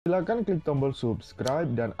Silakan klik tombol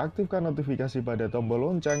subscribe dan aktifkan notifikasi pada tombol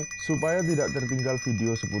lonceng supaya tidak tertinggal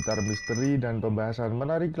video seputar misteri dan pembahasan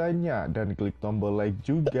menarik lainnya, dan klik tombol like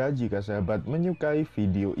juga jika sahabat menyukai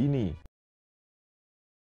video ini.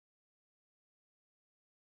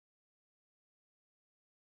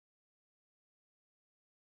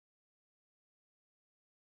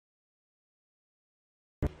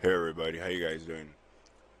 Hey everybody, how you guys doing?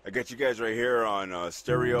 I got you guys right here on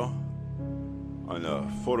stereo, on the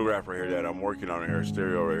photograph right here that I'm working on here,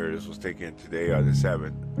 stereo right here. This was taken today, the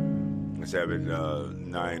 7th,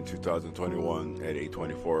 9/2021 at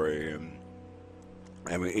 8:24 a.m.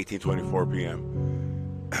 I mean 18:24 p.m.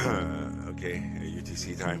 Okay,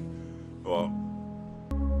 UTC time. Well,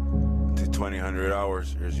 to 2000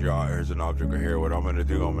 hours. Here's an object right here. What I'm gonna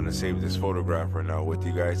do, I'm gonna save this photograph right now with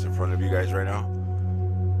you guys, in front of you guys right now.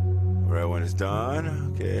 Right when it's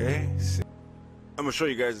done, okay. I'm gonna show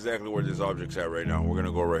you guys exactly where this object's at right now. We're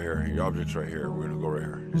gonna go right here. Your object's right here. We're gonna go right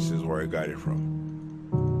here. This is where I got it from.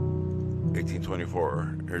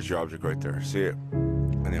 1824. Here's your object right there. See it?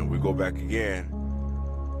 And then we go back again.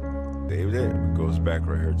 Saved it. It goes back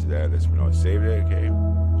right here to that. Lets me know I saved it. Okay.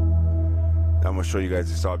 Now I'm gonna show you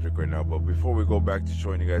guys this object right now. But before we go back to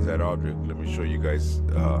showing you guys that object, let me show you guys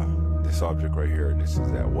this object right here. This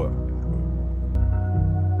is that what?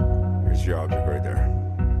 Here's your object right there.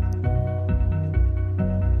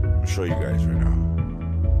 I'll show you guys right now.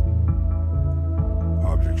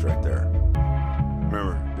 Objects right there.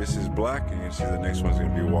 Remember, this is black, and you see the next one's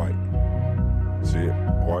gonna be white. See it?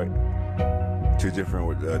 White. Two different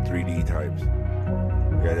with 3D types.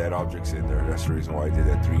 Yeah, that object's in there. That's the reason why I did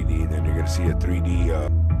that 3D. And then you're gonna see a 3D.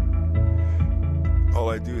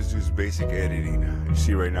 All I do is basic editing. You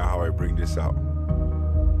see right now how I bring this out.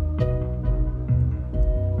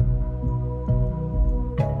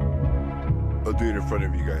 I'll do it in front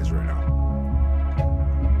of you guys right now.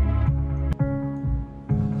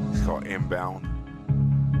 It's called inbound.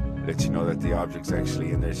 Let you know that the object's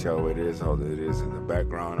actually in there. See how it is in the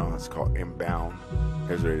background. Oh, it's called inbound.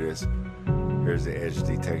 Here's what it is. Here's the edge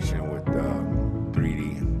detection with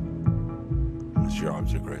 3D. That's your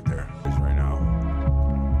object right there. It's right now.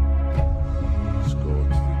 Let's go to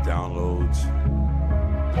the downloads.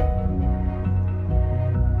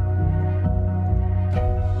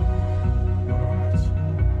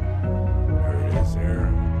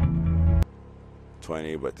 There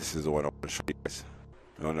 20, but this is the one I want to show you guys.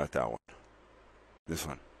 No, not that one. This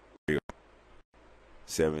one. Here you go.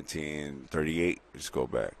 1738. Just go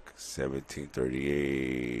back.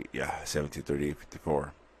 1738. Yeah, 1738,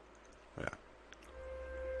 54. Yeah.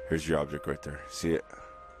 Here's your object right there. See it?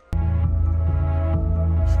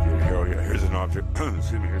 Here's an object.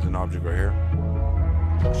 Excuse me. Here's an object right here.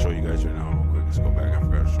 I'll show you guys right now real quick. Let's go back. I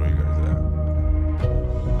forgot to show you guys that.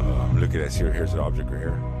 Look at that. Here's the object right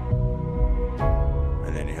here.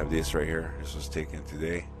 And then you have this right here. This was taken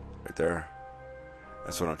today. Right there.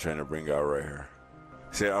 That's what I'm trying to bring out right here.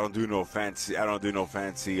 See, I don't do no fancy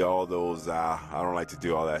all those I don't like to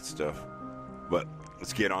do all that stuff. But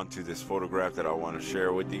let's get on to this photograph that I want to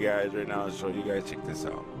share with you guys right now. So you guys check this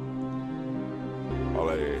out. All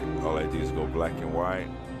I do is go black and white.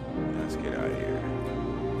 Let's get out of here.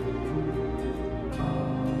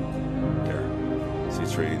 There. See,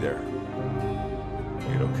 it's already there.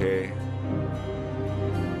 Hit OK.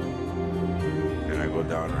 Then I go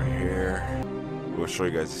down right here. We'll show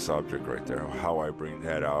you guys this object right there. How I bring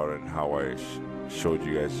that out and how I showed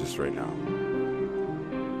you guys just right now.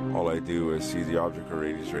 All I do is see the object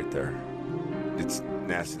already is right there. It's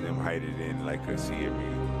nasty them hide it in like a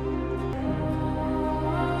CME.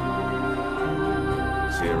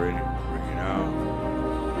 See it already? Bring it out.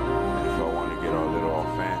 And if I want to get a little all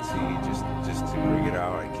fancy, just to bring it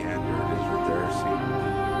out, I can. There it is right there.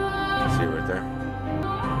 See it right there?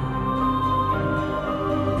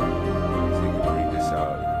 So you can bring this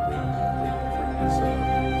out. Bring this up.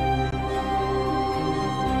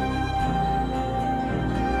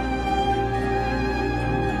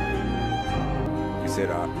 Like I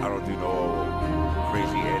said, I don't do no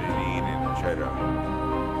crazy editing and try to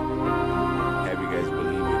have you guys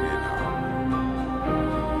believe in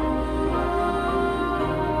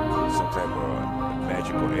some type of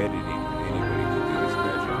magical editing. Anybody can do this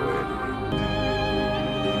magical editing.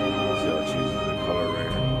 See how it chooses the color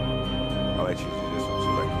right here. I like choosing this one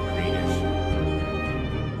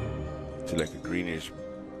to like a greenish. You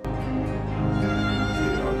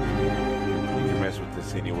can mess with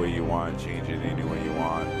this any way you want, change it any way you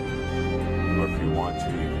want. Or if you want to,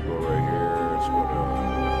 you can go right here. Let's go to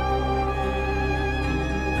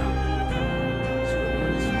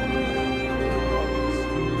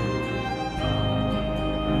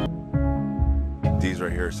these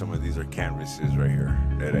right here here, some of these are canvases right here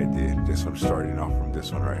that I did. This one, starting off from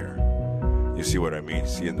this one right here. You see what I mean?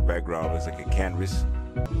 See in the background, looks like a canvas.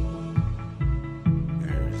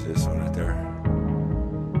 There's this one right there.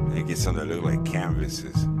 And you get some that look like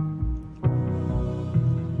canvases.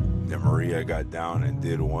 Then Maria got down and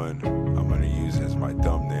did one I'm gonna use as my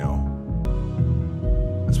thumbnail.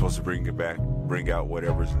 I'm supposed to bring out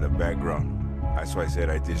whatever's in the background. That's why I said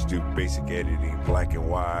I just do basic editing, black and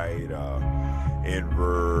white,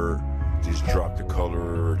 invert, just drop the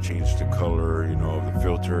color, change the color, you know, of the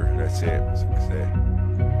filter. That's it, as I said.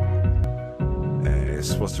 And it's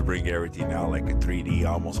supposed to bring everything out like a 3D,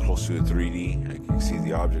 almost close to a 3D. Like you can see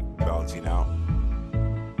the object bouncing out.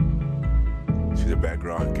 See the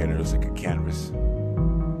background, kind of looks like a canvas.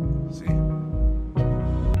 See?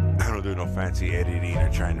 I don't do no fancy editing or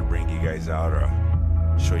trying to bring you guys out or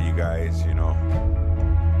show you guys, you know.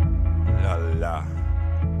 La la.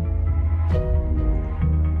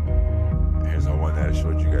 Here's the one that I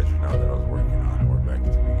showed you guys right now that I was working on. We're back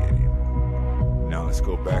at the beginning. Now let's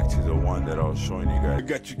go back to the one that I was showing you guys. I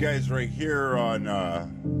got you guys right here on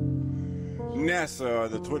NASA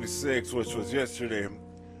the 26th, which was yesterday.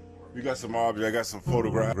 We got some objects. I got some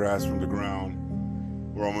photographs from the ground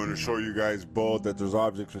where I'm going to show you guys both that there's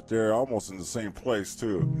objects right there, almost in the same place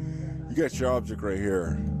too. You got your object right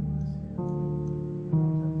here.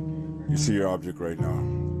 You see your object right now.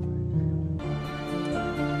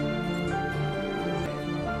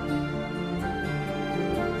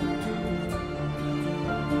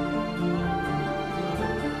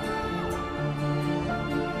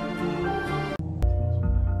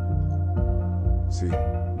 See,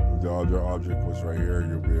 if the other object was right here,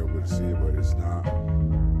 you'll be able to see it, but it's not.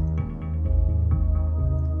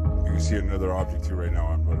 You can see another object here right now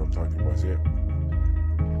on what I'm talking about. See it?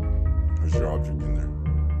 There's your object in there.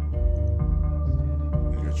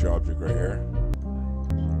 You got your object right here.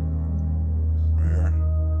 Right here.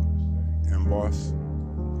 Emboss.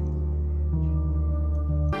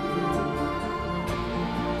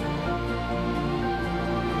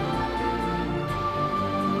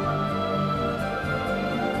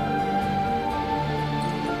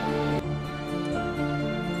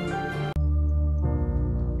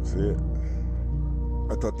 See it?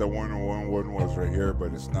 I thought that one was right here,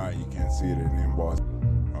 but it's not. You can't see it in the emboss.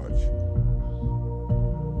 Watch.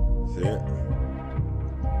 See it?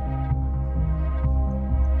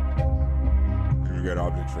 And we got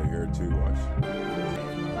objects right here too. Watch.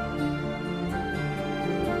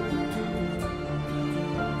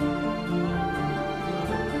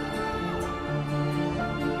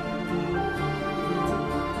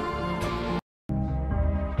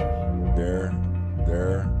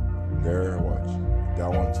 There, watch. That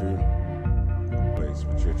one too. Place,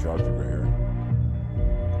 but your object right here.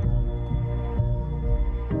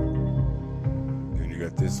 Then you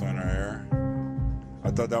got this one right here. I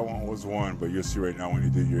thought that one was one, but you'll see right now when you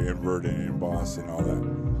do your invert and emboss and all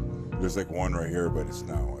that. There's like one right here, but it's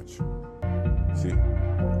not. Watch. See?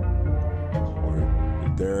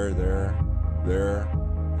 There.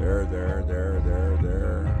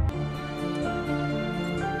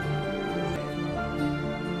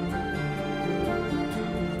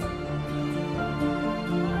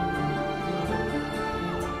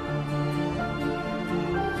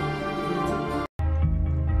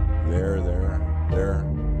 There.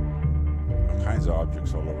 All kinds of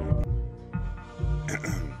objects all over the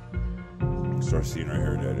place. Start seeing right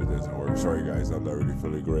here that it doesn't work. Sorry guys, I'm not really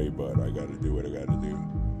feeling great, but I gotta do what I gotta do.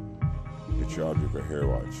 Get your object right here,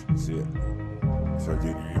 watch. See it? Start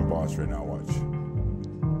doing your emboss right now, watch.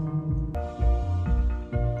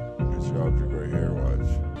 Get your object right here, watch.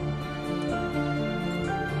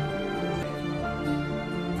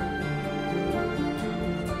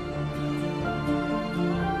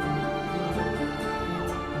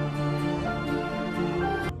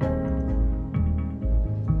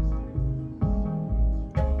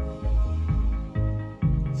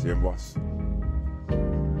 See emboss.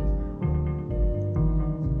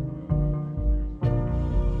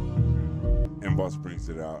 Emboss brings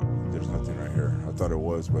it out. There's nothing right here. I thought it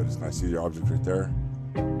was, but it's not. See your object right there?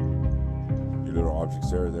 Your little objects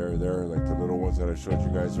there, like the little ones that I showed you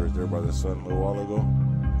guys right there by the sun a little while ago.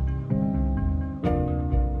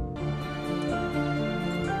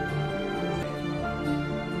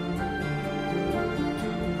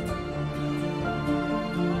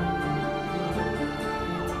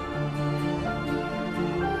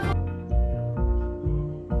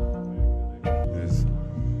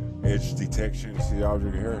 Edge detection. See the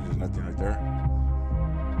object here? There's nothing right there.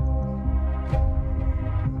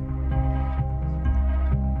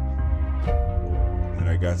 And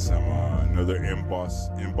I got some another emboss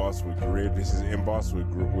with grid. This is emboss with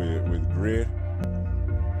grid.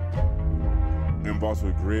 Embossed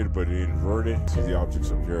with grid, but inverted. See the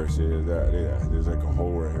objects up here. See that? Yeah, there's like a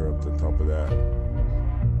hole right here up the top of that.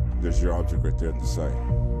 There's your object right there on the side.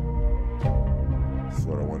 That's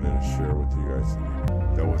what I wanted to share with you guys.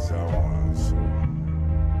 That was that one. So.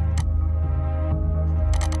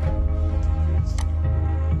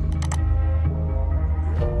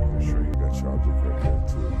 Yeah, I'm sure you got your object right here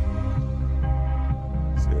too.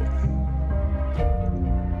 See it?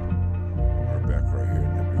 We're back right here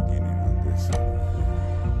in the beginning on this.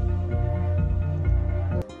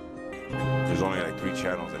 There's only like 3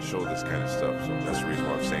 channels that show this kind of stuff, so that's the reason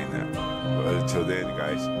why I'm saying that. But until then,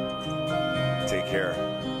 guys, take care.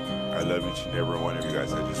 I love each and every one of you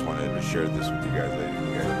guys. I just wanted to share this with you guys, letting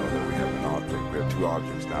you guys know that we have an object. We have 2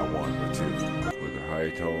 objects, not 1, but 2. With the high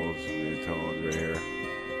tones, mid tones right here.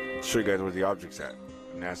 I'll show you guys where the object's at.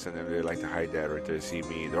 NASA and them, they like to hide that right there, see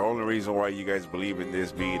me. The only reason why you guys believe in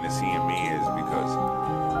this being and seeing me is because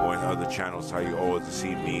when other channels tell you, oh, it's to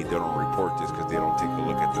see me, they don't report this because they don't take a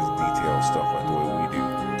look at this detailed stuff like the way we do.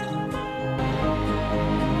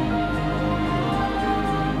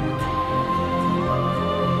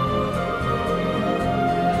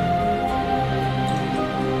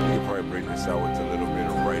 You can probably bring this out with a little bit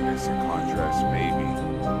of brightness and contrast, maybe.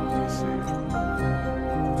 Let's see.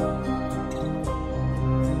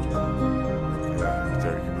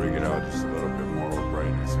 Just a little bit more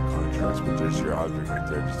brightness and contrast, but there's your object right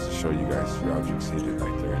there, just to show you guys your object seated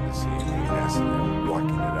right there in the CME. That's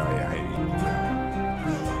blocking it out, hiding.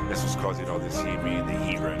 That's what's causing all this CME and the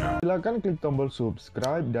heat right now. Silakan klik tombol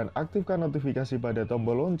subscribe dan aktifkan notifikasi pada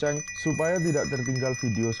tombol lonceng supaya tidak tertinggal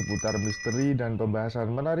video seputar misteri dan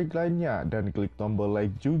pembahasan menarik lainnya, dan klik tombol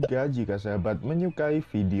like juga jika sahabat menyukai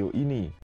video ini.